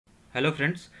Hello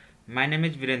friends, my name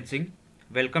is Virendra Singh.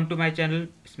 Welcome to my channel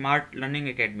Smart Learning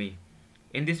Academy.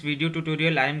 In this video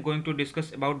tutorial I am going to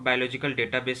discuss about biological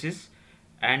databases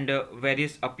and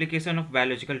various application of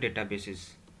biological databases.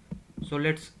 So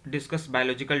let's discuss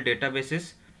biological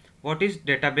databases. What is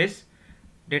database?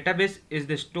 Database is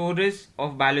the storage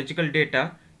of biological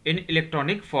data in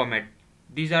electronic format.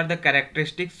 These are the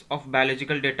characteristics of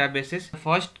biological databases. The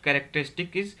first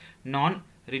characteristic is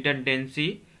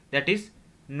non-redundancy, that is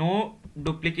no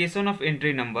duplication of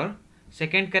entry number.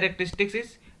 Second characteristic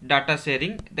is data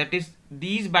sharing, that is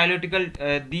these biological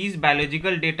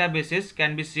databases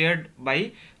can be shared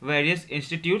by various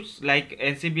institutes like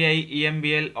NCBI,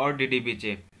 EMBL or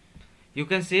DDBJ. You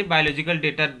can say biological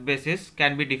databases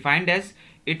can be defined as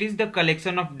it is the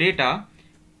collection of data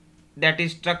that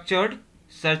is structured,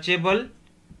 searchable,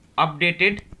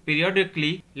 updated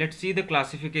periodically. Let's see the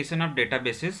classification of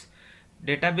databases.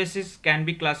 Databases can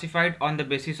be classified on the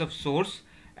basis of source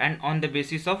and on the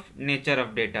basis of nature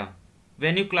of data.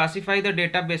 When you classify the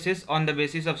databases on the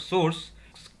basis of source,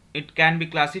 it can be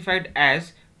classified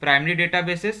as primary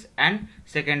databases and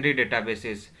secondary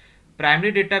databases.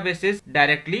 Primary databases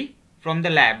directly from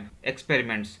the lab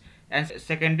experiments, and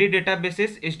secondary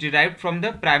databases is derived from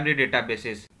the primary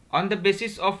databases. On the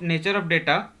basis of nature of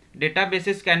data,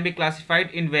 databases can be classified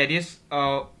in various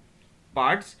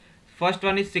parts. First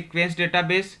one is sequence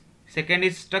database, second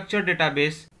is structured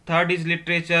database, third is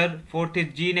literature, fourth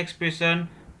is gene expression,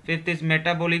 fifth is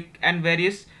metabolic and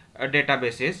various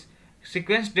databases.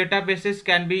 Sequence databases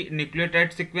can be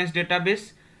nucleotide sequence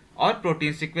database or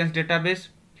protein sequence database.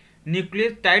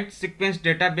 Nucleotide sequence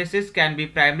databases can be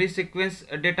primary sequence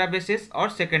databases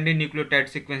or secondary nucleotide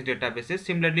sequence databases,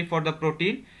 similarly for the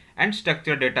protein and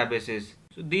structure databases.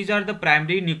 So these are the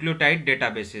primary nucleotide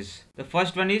databases. The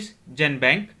first one is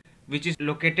GenBank, which is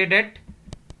located at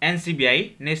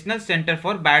NCBI, National Center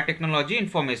for Biotechnology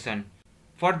Information.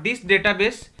 For this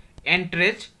database,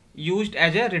 Entrich used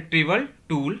as a retrieval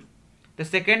tool. The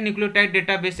second nucleotide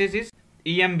databases is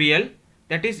EMBL,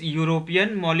 that is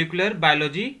European Molecular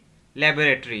Biology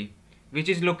Laboratory, which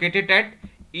is located at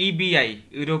EBI,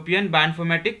 European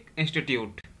Bioinformatics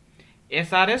Institute.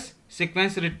 SRS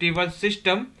sequence retrieval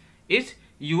system is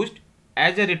used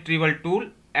as a retrieval tool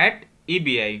at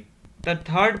EBI. The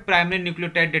third primary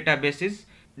nucleotide database is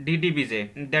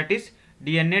DDBJ, that is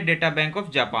DNA Data Bank of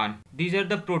Japan. These are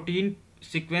the protein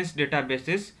sequence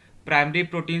databases, primary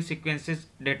protein sequences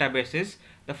databases.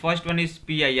 The first one is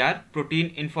PIR, Protein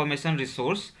Information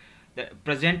Resource,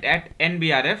 present at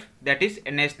NBRF, that is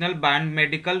National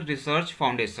Biomedical Research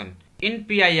Foundation. In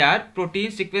PIR, protein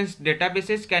sequence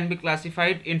databases can be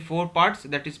classified in four parts,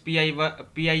 that is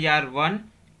PIR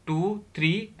 1, 2,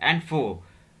 3 and 4.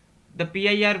 The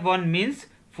PIR 1 means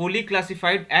fully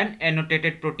classified and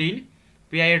annotated protein.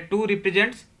 PIR 2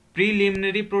 represents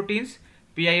preliminary proteins.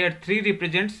 PIR 3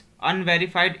 represents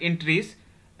unverified entries,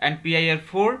 and PIR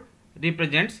 4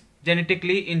 represents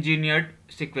genetically engineered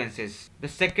sequences. The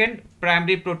second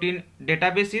primary protein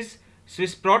database is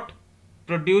SwissProt,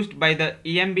 produced by the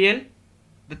EMBL.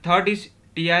 The third is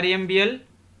TREMBL.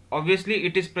 Obviously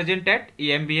it is present at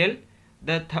EMBL.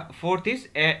 The fourth is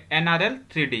NRL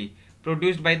 3D,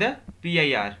 produced by the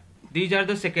PIR. These are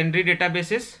the secondary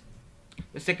databases.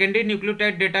 The secondary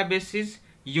nucleotide database is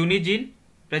Unigene,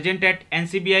 present at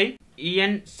NCBI,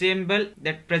 ENSEMBL,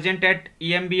 that present at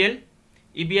EMBL,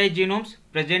 EBI genomes,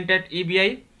 present at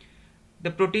EBI.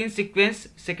 The protein sequence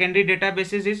secondary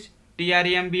databases is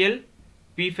TREMBL,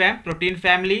 PFAM, protein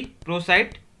family,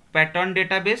 ProCyte, pattern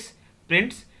database,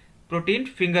 prints, protein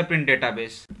fingerprint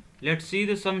database. Let's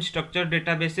see some structured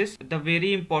databases. The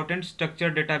very important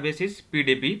structured database is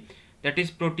PDB, that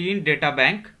is Protein Data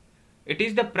Bank. It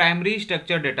is the primary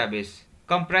structured database.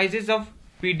 Comprises of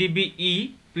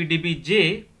PDB-E,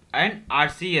 PDB-J and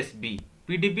RCSB.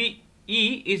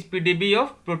 PDB-E is PDB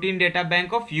of Protein Data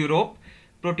Bank of Europe,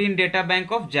 Protein Data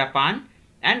Bank of Japan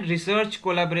and Research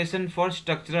Collaboration for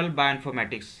Structural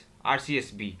Bioinformatics,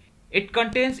 RCSB. It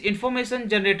contains information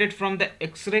generated from the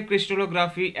X-ray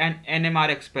crystallography and NMR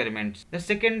experiments. The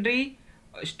secondary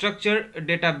structure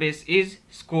database is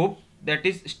SCOPE, that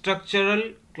is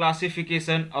Structural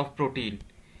Classification of Protein.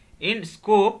 In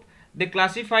SCOPE, they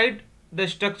classified the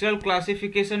structural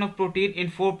classification of protein in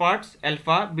four parts: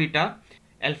 alpha, beta,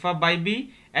 alpha by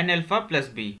B and alpha plus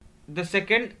B. The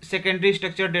second secondary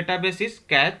structure database is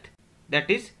CATH, that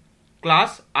is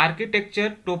Class,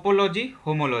 Architecture, Topology,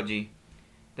 Homology.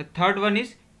 The third one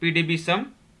is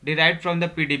PDB-SUM, derived from the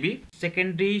PDB.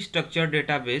 Secondary structure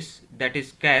database, that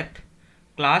is CATH,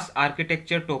 Class,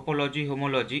 Architecture, Topology,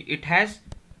 Homology. It has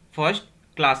first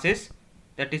classes,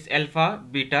 that is alpha,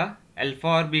 beta, alpha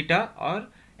or beta or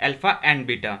alpha and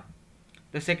beta.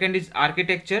 The second is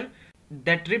architecture,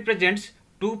 that represents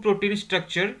two protein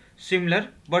structure similar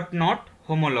but not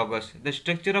homologous. The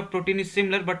structure of protein is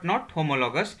similar but not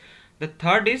homologous. The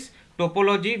third is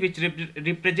topology, which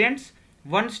represents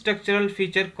one structural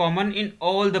feature common in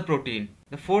all the protein.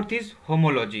 The fourth is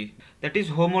homology, that is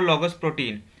homologous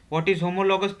protein. What is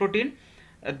homologous protein?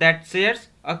 That shares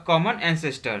a common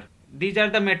ancestor. These are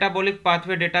the metabolic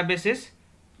pathway databases: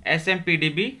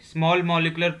 SMPDB, Small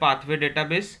Molecular Pathway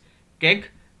Database; KEGG,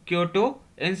 Kyoto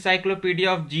Encyclopedia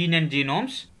of Gene and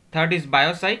Genomes. Third is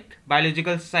Biopsych,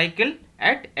 Biological Cycle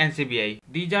at NCBI.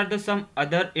 These are the some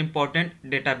other important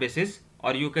databases,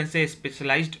 or you can say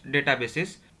specialized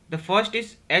databases. The first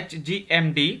is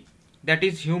HGMD, that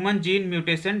is Human Gene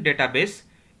Mutation Database.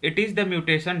 It is the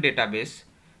mutation database.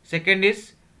 Second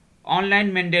is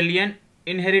Online Mendelian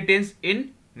Inheritance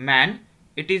in Man.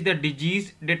 It is the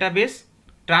disease database.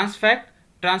 Transfact,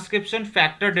 Transcription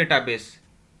Factor Database.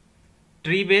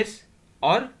 TreeBase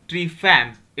or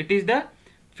TreeFam. It is the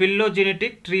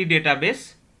phylogenetic tree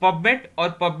database. PubMed or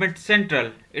PubMed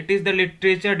Central. It is the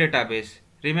literature database.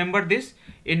 Remember this,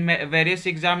 in various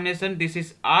examinations this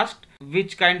is asked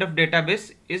which kind of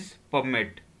database is PubMed.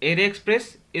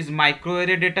 ArrayExpress is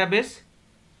microarray database.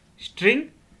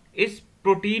 String is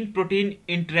protein-protein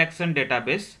interaction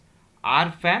database.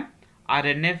 RFAM,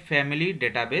 RNA family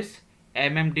database.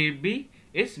 MMDB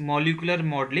is molecular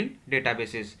modeling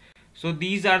databases. So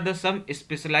these are the some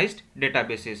specialized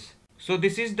databases. So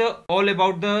this is the all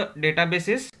about the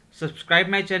databases. Subscribe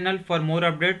my channel for more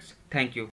updates. Thank you.